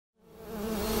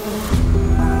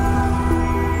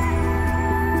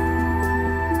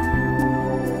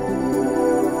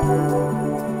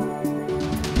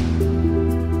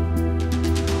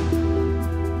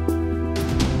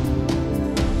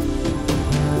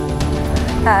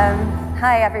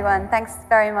Hi, everyone. Thanks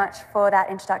very much for that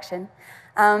introduction.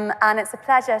 And it's a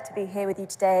pleasure to be here with you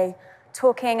today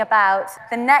talking about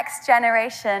the next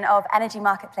generation of energy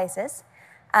marketplaces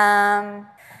and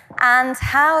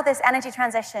how this energy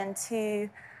transition to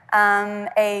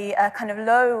a kind of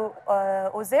low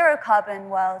or zero carbon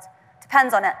world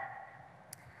depends on it.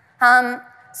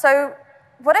 So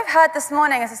what I've heard this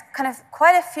morning is kind of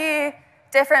quite a few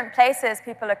different places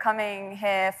people are coming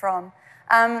here from.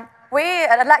 We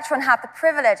at Electron have the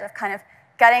privilege of kind of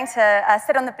getting to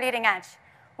sit on the bleeding edge.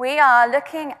 We are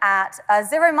looking at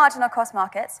zero marginal cost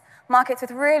markets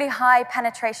with really high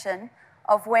penetration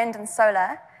of wind and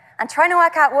solar, and trying to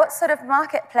work out what sort of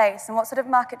marketplace and what sort of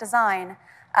market design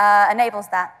enables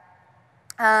that.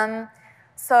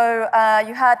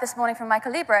 You heard this morning from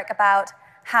Michael Liebrich about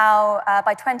how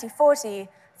by 2040,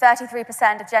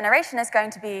 33% of generation is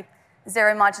going to be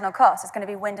zero marginal cost. It's going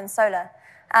to be wind and solar.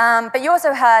 But you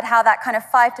also heard how that kind of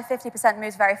 5 to 50%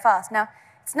 moves very fast. Now,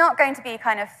 it's not going to be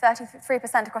kind of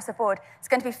 33% across the board. It's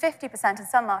going to be 50% in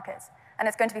some markets, and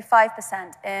it's going to be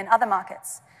 5% in other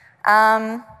markets.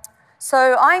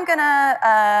 So I'm going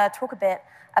to talk a bit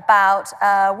about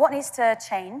what needs to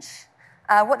change,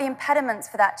 what the impediments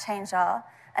for that change are,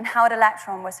 and how at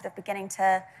Electron we're sort of beginning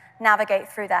to navigate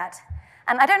through that.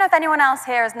 And I don't know if anyone else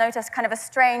here has noticed kind of a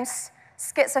strange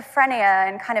schizophrenia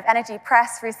in kind of energy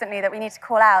press recently that we need to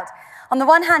call out. On the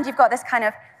one hand, you've got this kind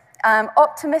of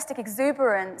optimistic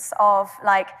exuberance of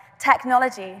like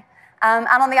technology, and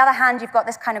on the other hand, you've got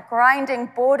this kind of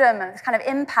grinding boredom and this kind of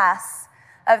impasse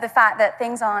of the fact that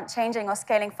things aren't changing or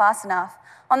scaling fast enough.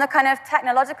 On the kind of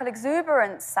technological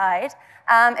exuberance side,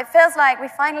 it feels like we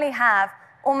finally have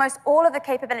almost all of the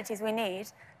capabilities we need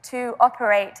to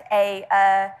operate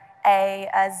a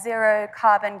zero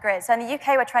carbon grid. So in the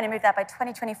UK, we're trying to move that by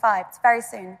 2025. It's very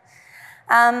soon.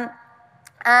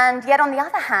 And yet on the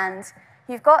other hand,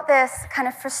 you've got this kind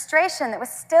of frustration that we're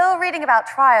still reading about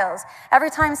trials. Every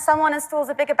time someone installs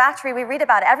a bigger battery, we read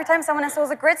about it. Every time someone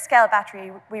installs a grid-scale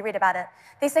battery, we read about it.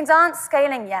 These things aren't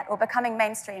scaling yet or becoming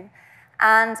mainstream.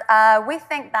 And we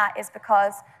think that is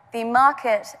because the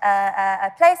market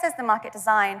places, the market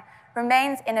design,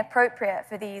 remains inappropriate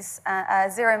for these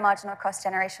zero marginal cost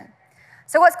generation.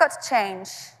 So what's got to change?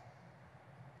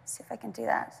 Let's see if I can do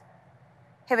that.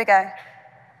 Here we go.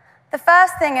 The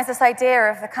first thing is this idea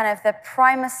of the kind of the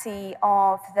primacy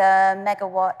of the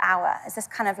megawatt hour. It's this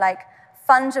kind of like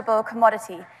fungible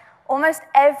commodity. Almost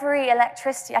every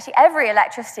electricity, actually every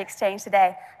electricity exchange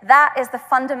today, that is the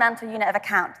fundamental unit of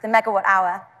account, the megawatt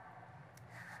hour.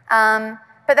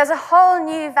 But there's a whole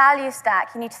new value stack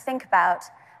you need to think about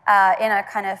in a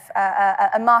kind of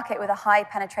a market with a high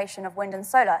penetration of wind and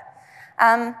solar.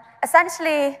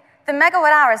 Essentially, the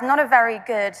megawatt hour is not a very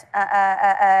good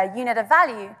unit of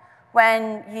value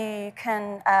when you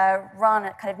can run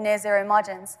at kind of near zero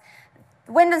margins.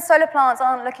 Wind and solar plants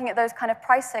aren't looking at those kind of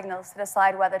price signals to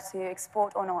decide whether to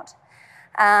export or not.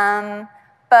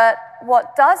 But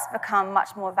what does become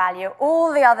much more value,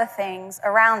 all the other things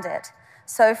around it.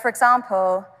 So for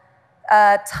example,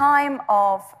 time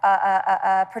of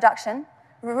production,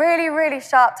 really, really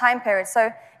sharp time periods.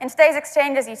 So in today's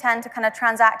exchanges, you tend to kind of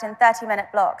transact in 30-minute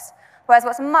blocks, whereas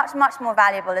what's much, much more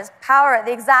valuable is power at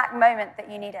the exact moment that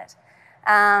you need it.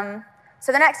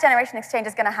 So the next generation exchange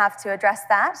is going to have to address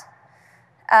that.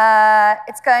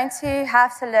 It's going to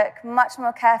have to look much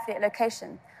more carefully at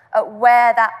location, at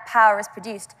where that power is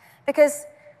produced. Because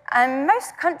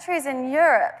most countries in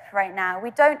Europe right now,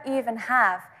 we don't even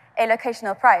have a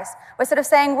locational price. We're sort of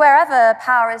saying wherever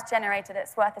power is generated,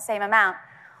 it's worth the same amount.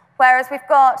 Whereas we've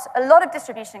got a lot of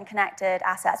distribution-connected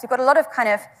assets. We've got a lot of kind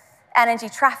of energy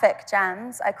traffic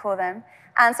jams, I call them.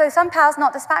 And so some power is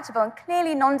not dispatchable, and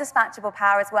clearly non-dispatchable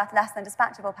power is worth less than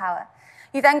dispatchable power.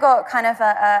 You then got kind of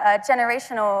a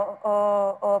generation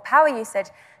or power usage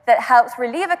that helps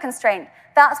relieve a constraint.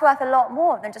 That's worth a lot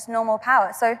more than just normal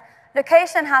power. So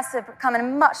location has to become a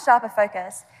much sharper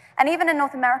focus. And even in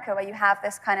North America, where you have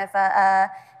this kind of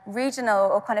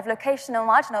regional or kind of locational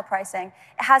marginal pricing,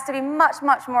 it has to be much,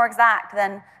 much more exact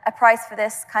than a price for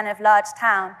this kind of large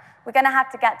town. We're going to have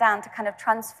to get down to kind of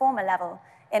transformer level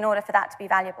in order for that to be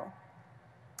valuable.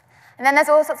 And then there's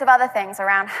all sorts of other things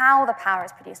around how the power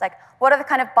is produced, like what are the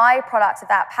kind of byproducts of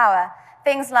that power?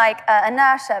 Things like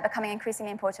inertia becoming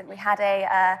increasingly important. We had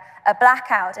a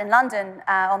blackout in London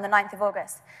on the 9th of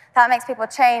August. That makes people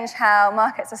change how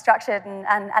markets are structured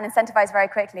and incentivize very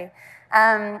quickly.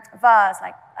 VARs,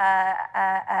 like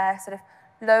sort of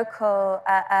local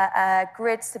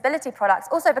grid stability products,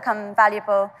 also become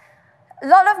valuable. A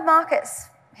lot of markets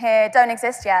here don't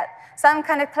exist yet. Some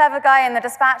kind of clever guy in the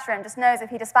dispatch room just knows if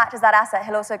he dispatches that asset,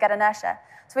 he'll also get inertia.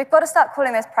 So we've got to start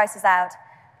calling those prices out.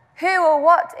 Who or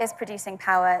what is producing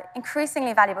power?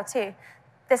 Increasingly valuable too.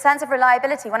 The sense of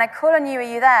reliability. When I call on you, are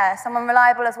you there? Someone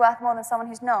reliable is worth more than someone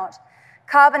who's not.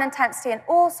 Carbon intensity and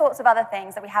all sorts of other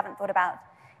things that we haven't thought about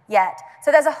yet.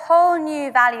 So there's a whole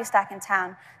new value stack in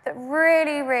town that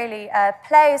really, really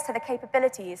plays to the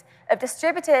capabilities of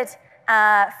distributed,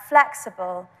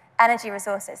 flexible energy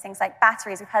resources, things like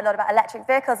batteries. We've heard a lot about electric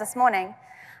vehicles this morning.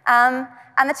 And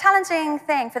the challenging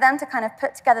thing for them to kind of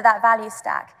put together that value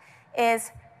stack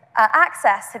is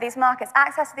access to these markets,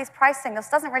 access to these price signals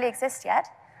doesn't really exist yet,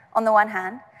 on the one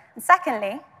hand. And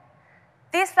secondly,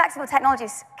 these flexible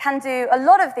technologies can do a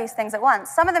lot of these things at once.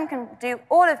 Some of them can do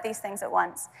all of these things at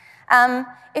once.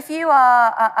 If you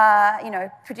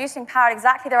are producing power at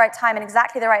exactly the right time in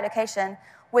exactly the right location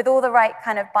with all the right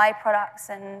kind of byproducts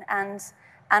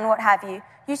and what have you,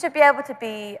 you should be able to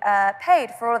be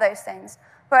paid for all those things.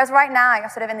 Whereas right now, you're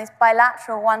sort of in these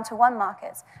bilateral one-to-one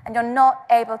markets, and you're not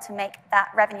able to make that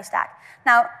revenue stack.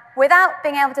 Now, without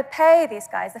being able to pay these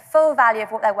guys the full value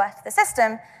of what they're worth to the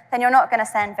system, then you're not going to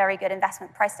send very good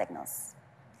investment price signals.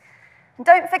 And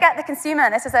don't forget the consumer.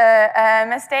 This is a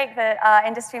mistake that our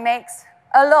industry makes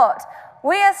a lot.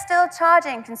 We are still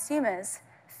charging consumers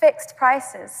fixed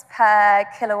prices per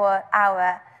kilowatt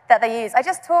hour that they use. I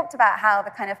just talked about how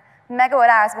the kind of megawatt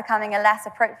hour is becoming a less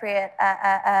appropriate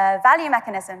value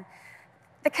mechanism.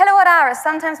 The kilowatt hour is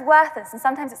sometimes worthless and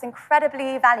sometimes it's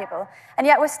incredibly valuable, and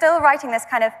yet we're still writing this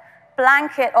kind of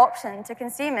blanket option to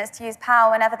consumers to use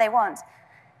power whenever they want.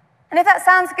 And if that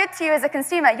sounds good to you as a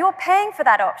consumer, you're paying for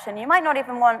that option. You might not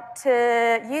even want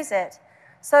to use it.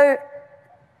 So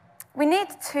we need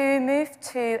to move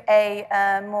to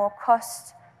a more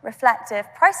cost-reflective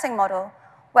pricing model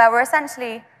where we're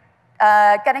essentially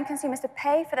getting consumers to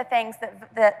pay for the things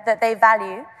that they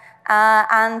value,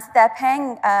 and they're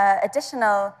paying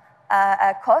additional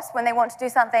costs when they want to do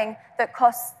something that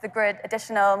costs the grid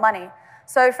additional money.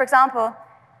 So, for example,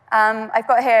 I've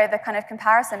got here the kind of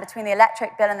comparison between the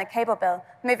electric bill and the cable bill,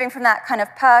 moving from that kind of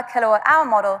per kilowatt hour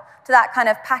model to that kind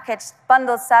of packaged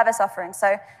bundled service offering.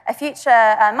 So a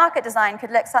future market design could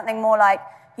look something more like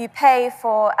you pay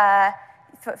for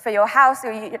your house,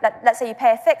 or let's say you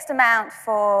pay a fixed amount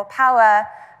for power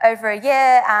over a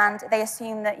year, and they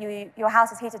assume that your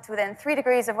house is heated to within 3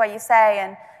 degrees of where you say,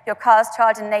 and your car's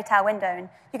charged in an 8-hour window. And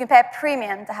you can pay a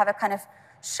premium to have a kind of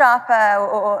sharper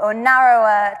or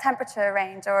narrower temperature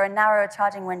range or a narrower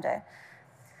charging window.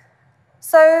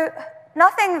 So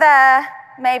nothing there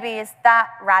maybe is that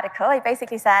radical. I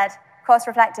basically said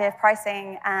cost-reflective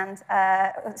pricing and,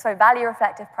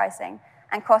 value-reflective pricing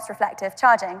and cost-reflective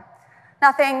charging.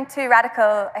 Nothing too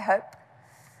radical, I hope.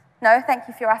 No, thank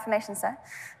you for your affirmation, sir.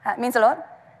 It means a lot.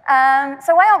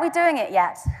 So why aren't we doing it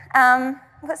yet? Well,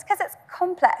 it's because it's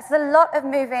complex. There's a lot of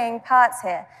moving parts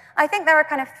here. I think there are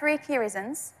kind of 3 key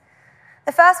reasons.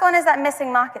 The first one is that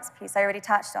missing markets piece I already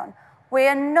touched on. We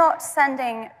are not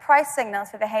sending price signals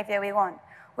for behavior we want.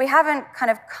 We haven't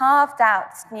kind of carved out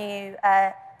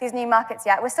these new markets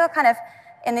yet. We're still kind of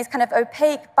in these kind of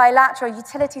opaque, bilateral,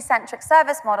 utility-centric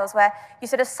service models where you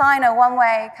sort of sign a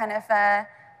one-way kind of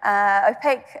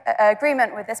opaque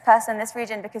agreement with this person in this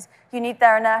region because you need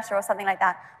their inertia or something like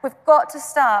that. We've got to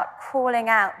start calling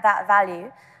out that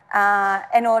value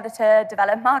in order to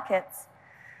develop markets.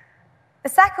 The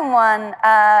second one,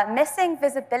 missing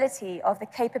visibility of the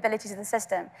capabilities of the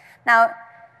system. Now,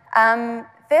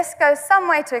 this goes some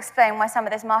way to explain why some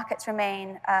of these markets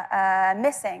remain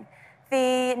missing.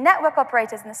 The network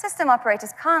operators and the system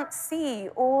operators can't see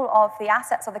all of the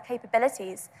assets or the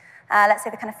capabilities, let's say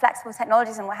the kind of flexible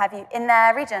technologies and what have you, in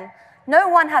their region. No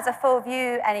one has a full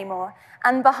view anymore.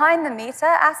 And behind the meter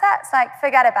assets,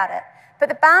 forget about it. But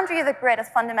the boundary of the grid has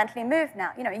fundamentally moved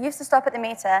now. It used to stop at the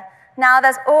meter. Now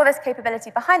there's all this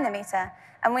capability behind the meter.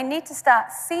 And we need to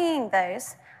start seeing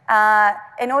those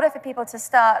in order for people to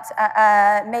start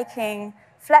making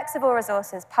flexible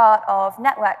resources part of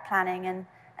network planning and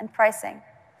pricing.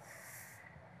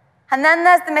 And then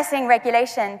there's the missing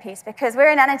regulation piece, because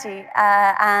we're in energy,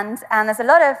 and there's a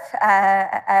lot of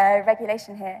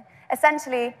regulation here.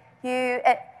 Essentially,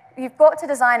 you've got to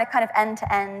design a kind of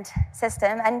end-to-end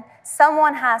system, and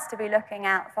someone has to be looking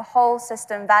out for whole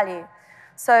system value.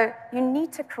 So you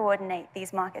need to coordinate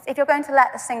these markets. If you're going to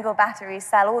let a single battery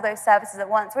sell all those services at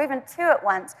once, or even 2 at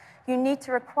once, you need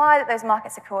to require that those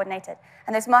markets are coordinated,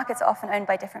 and those markets are often owned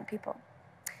by different people.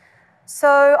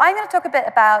 So I'm going to talk a bit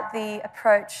about the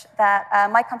approach that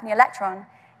my company, Electron,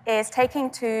 is taking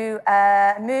to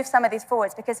move some of these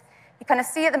forwards, because you kind of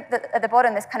see at the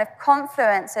bottom this kind of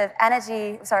confluence of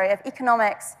of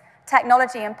economics,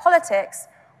 technology, and politics,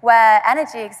 where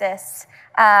energy exists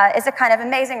is a kind of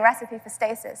amazing recipe for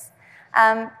stasis.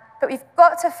 But we've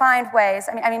got to find ways.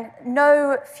 I mean,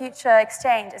 no future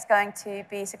exchange is going to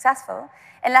be successful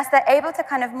unless they're able to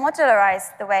kind of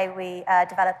modularize the way we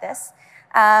develop this.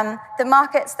 The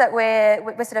markets that we're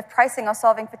sort of pricing or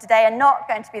solving for today are not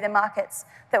going to be the markets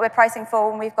that we're pricing for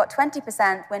when we've got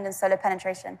 20% wind and solar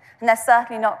penetration, and they're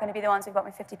certainly not going to be the ones we've got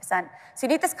with 50%. So you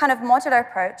need this kind of modular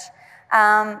approach,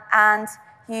 and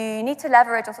you need to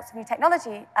leverage all sorts of new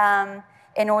technology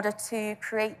in order to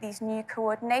create these new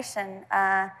coordination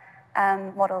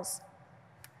models.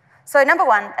 So number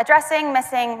one, addressing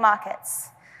missing markets.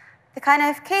 The kind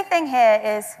of key thing here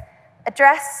is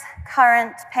address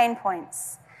current pain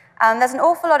points. There's an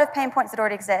awful lot of pain points that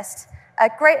already exist. A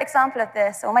great example of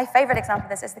this, or my favorite example of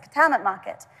this, is the curtailment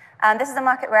market. This is a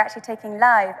market we're actually taking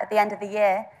live at the end of the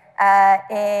year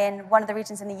in one of the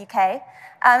regions in the UK.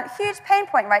 Huge pain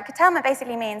point, right? Curtailment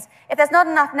basically means if there's not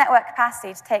enough network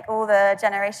capacity to take all the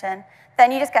generation,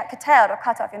 then you just get curtailed or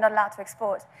cut off. You're not allowed to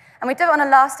export. And we do it on a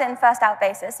last-in, first-out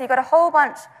basis. So you've got a whole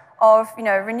bunch of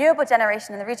renewable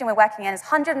generation in the region we're working in is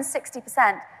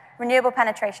 160% renewable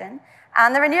penetration.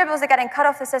 And the renewables are getting cut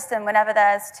off the system whenever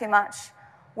there's too much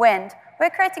wind. We're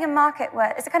creating a market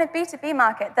where it's a kind of B2B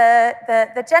market.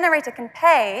 The generator can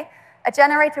pay a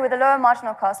generator with a lower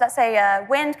marginal cost. Let's say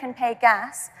wind can pay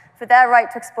gas for their right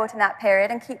to export in that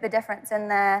period and keep the difference in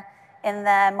their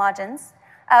margins.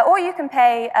 Or you can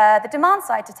pay the demand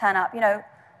side to turn up.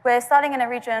 We're starting in a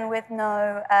region with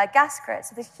no gas grid,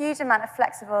 so there's a huge amount of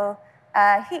flexible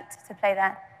heat to play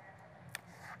there.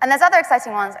 And there's other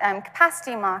exciting ones,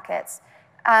 capacity markets.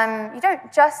 You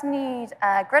don't just need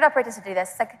grid operators to do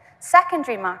this. It's like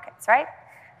secondary markets, right?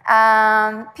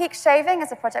 Peak shaving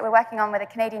is a project we're working on with a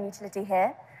Canadian utility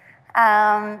here.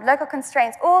 Local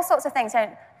constraints, all sorts of things.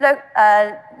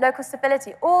 Local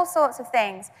stability, all sorts of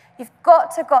things. You've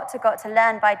got to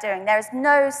learn by doing. There is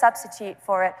no substitute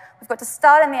for it. We've got to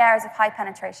start in the areas of high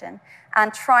penetration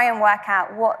and try and work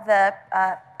out what the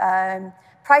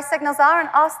price signals are and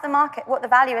ask the market what the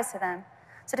value is to them.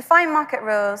 So define market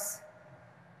rules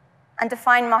and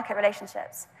define market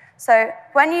relationships. So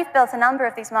when you've built a number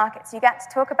of these markets, you get to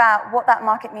talk about what that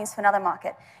market means for another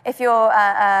market. If you're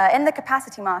in the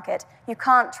capacity market, you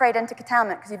can't trade into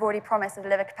curtailment because you've already promised to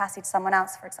deliver capacity to someone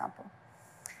else, for example.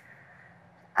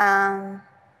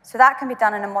 So that can be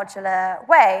done in a modular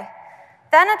way.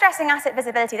 Then addressing asset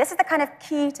visibility. This is the kind of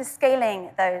key to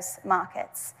scaling those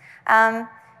markets.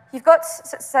 You've got,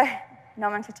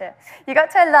 nomenclature. You've got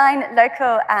to align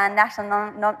local and national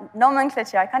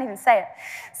nomenclature. I can't even say it.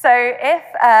 So if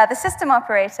the system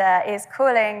operator is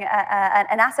calling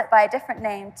an asset by a different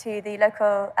name to the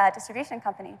local distribution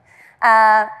company,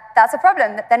 that's a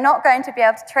problem. They're not going to be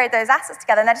able to trade those assets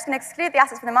together, and they're just going to exclude the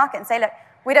assets from the market and say, look,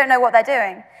 we don't know what they're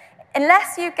doing.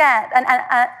 Unless you get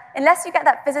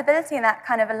that visibility and that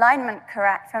kind of alignment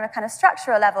correct from a kind of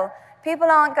structural level,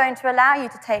 people aren't going to allow you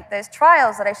to take those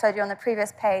trials that I showed you on the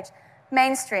previous page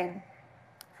mainstream.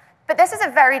 But this is a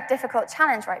very difficult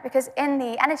challenge, right? Because in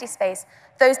the energy space,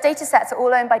 those data sets are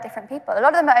all owned by different people. A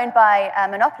lot of them are owned by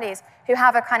monopolies who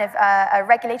have a kind of a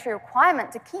regulatory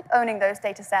requirement to keep owning those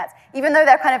data sets, even though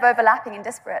they're kind of overlapping and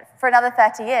disparate for another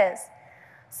 30 years.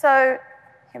 So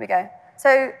here we go.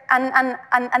 So,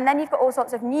 and then you've got all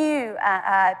sorts of new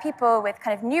people with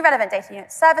kind of new relevant data,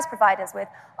 service providers with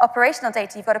operational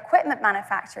data. You've got equipment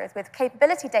manufacturers with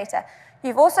capability data.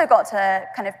 You've also got to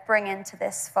kind of bring into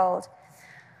this fold.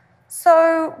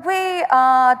 So we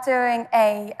are doing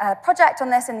a project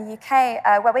on this in the UK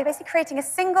where we're basically creating a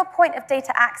single point of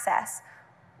data access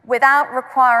without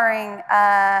requiring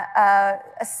a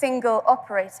single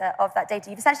operator of that data.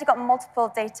 You've essentially got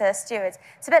multiple data stewards.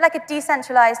 It's a bit like a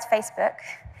decentralized Facebook.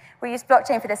 We use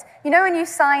blockchain for this. When you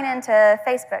sign into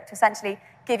Facebook to essentially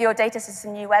give your data to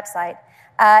a new website,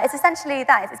 it's essentially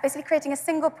that. It's basically creating a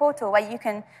single portal where you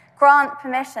can grant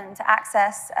permission to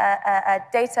access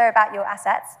data about your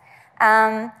assets.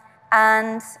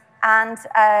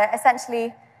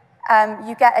 Essentially,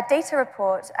 you get a data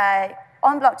report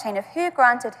on blockchain of who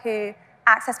granted who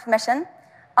access permission,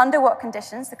 under what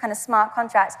conditions, the kind of smart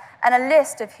contracts, and a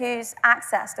list of who's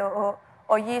accessed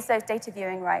or used those data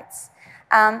viewing rights.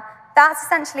 That's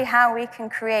essentially how we can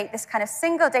create this kind of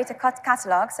single data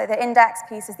catalog, so the index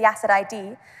piece is the asset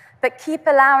ID, but keep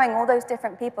allowing all those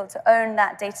different people to own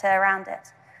that data around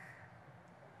it.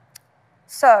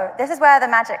 So this is where the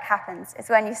magic happens. It's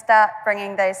when you start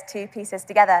bringing those two pieces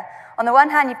together. On the one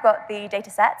hand, you've got the data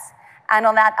sets, and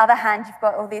on that other hand, you've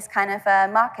got all these kind of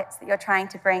markets that you're trying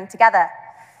to bring together.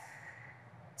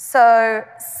 So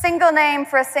single name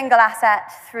for a single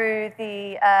asset through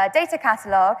the data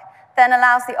catalog then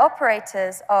allows the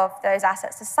operators of those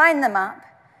assets to sign them up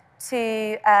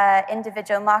to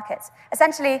individual markets.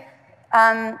 Essentially,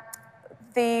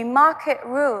 the market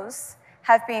rules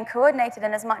have been coordinated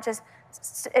in as much as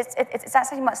it's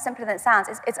actually much simpler than it sounds.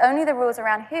 It's only the rules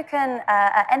around who can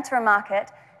enter a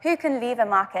market, who can leave a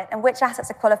market, and which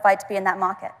assets are qualified to be in that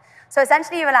market. So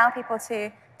essentially, you allow people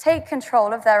to take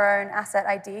control of their own asset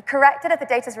ID, correct it if the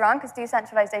data's wrong, because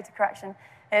decentralized data correction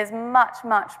is much,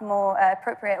 much more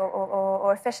appropriate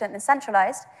or efficient than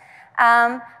centralized,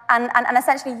 and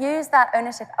essentially use that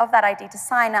ownership of that ID to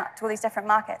sign up to all these different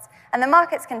markets. And the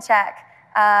markets can check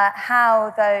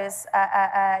how those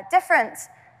different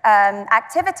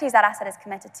activities that asset is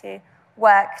committed to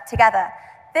work together.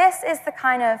 This is the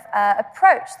kind of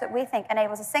approach that we think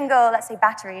enables a single, let's say,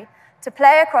 battery to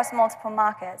play across multiple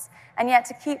markets, and yet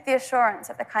to keep the assurance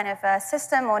at the kind of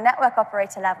system or network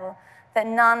operator level that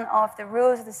none of the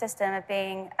rules of the system are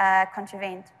being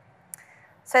contravened.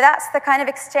 So that's the kind of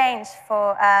exchange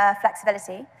for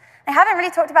flexibility. I haven't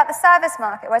really talked about the service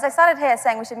market, whereas I started here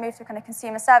saying we should move to a kind of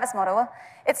consumer service model. Well,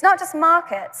 it's not just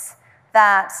markets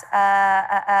that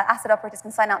asset operators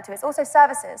can sign up to, it's also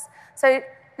services. So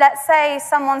let's say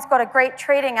someone's got a great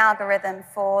trading algorithm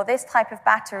for this type of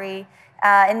battery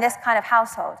in this kind of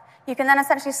household. You can then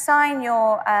essentially sign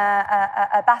your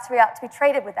a battery up to be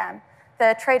traded with them.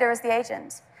 The trader is the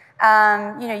agent.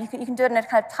 You can do it in a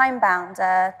kind of time-bound,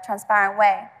 transparent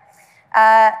way.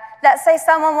 Let's say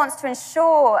someone wants to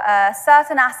insure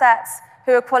certain assets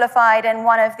who are qualified in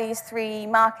one of these three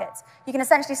markets. You can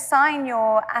essentially sign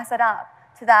your asset up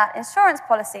to that insurance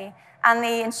policy, and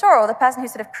the insurer, or the person who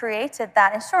sort of created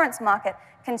that insurance market,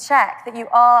 can check that you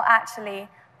are actually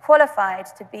qualified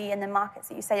to be in the markets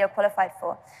that you say you're qualified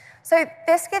for. So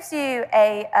this gives you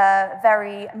a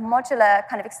very modular,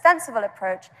 kind of extensible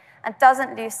approach and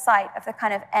doesn't lose sight of the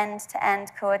kind of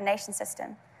end-to-end coordination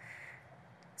system.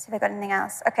 See if I've got anything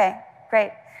else. Okay,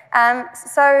 great.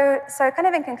 So kind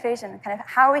of in conclusion, kind of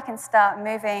how we can start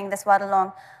moving this world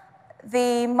along.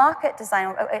 The market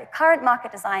design, current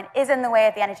market design, is in the way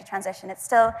of the energy transition. It's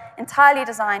still entirely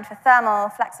designed for thermal,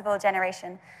 flexible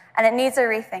generation, and it needs a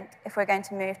rethink if we're going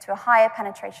to move to a higher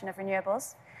penetration of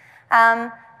renewables.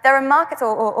 There are markets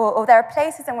or there are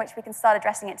places in which we can start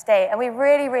addressing it today, and we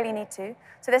really, really need to.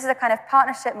 So this is a kind of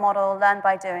partnership model, learn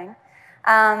by doing.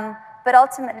 But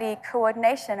ultimately,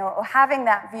 coordination or having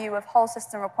that view of whole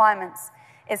system requirements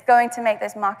is going to make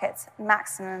those markets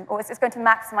maximum, or it's going to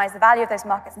maximize the value of those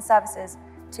markets and services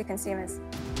to consumers.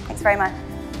 Thanks very much.